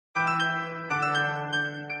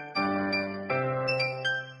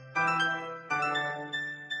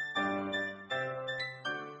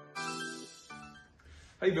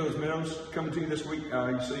Hey, Village Meadows, coming to you this week.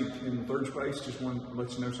 You see in the third space, just want to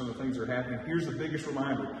let you know some of the things that are happening. Here's the biggest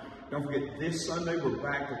reminder. Don't forget, this Sunday we're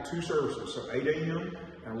back to 2 services, so 8 a.m.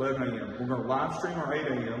 and 11 a.m. We're going to live stream our 8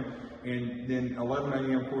 a.m. and then 11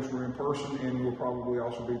 a.m. of course we're in person, and we'll probably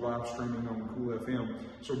also be live streaming on Cool FM.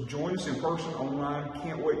 So join us in person, online.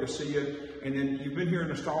 Can't wait to see you. And then you've been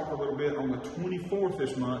hearing us talk a little bit. On the 24th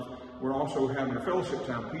this month, we're also having a fellowship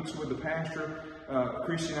time, pizza with the pastor.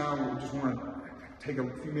 Christy and I just want to take a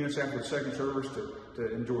few minutes after the second service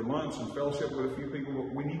to enjoy lunch and fellowship with a few people.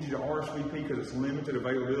 But we need you to RSVP because it's limited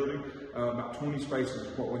availability. About 20 spaces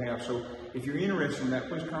is what we have. So if you're interested in that,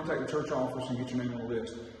 please contact the church office and get your name on the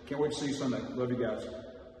list. Can't wait to see you Sunday. Love you guys.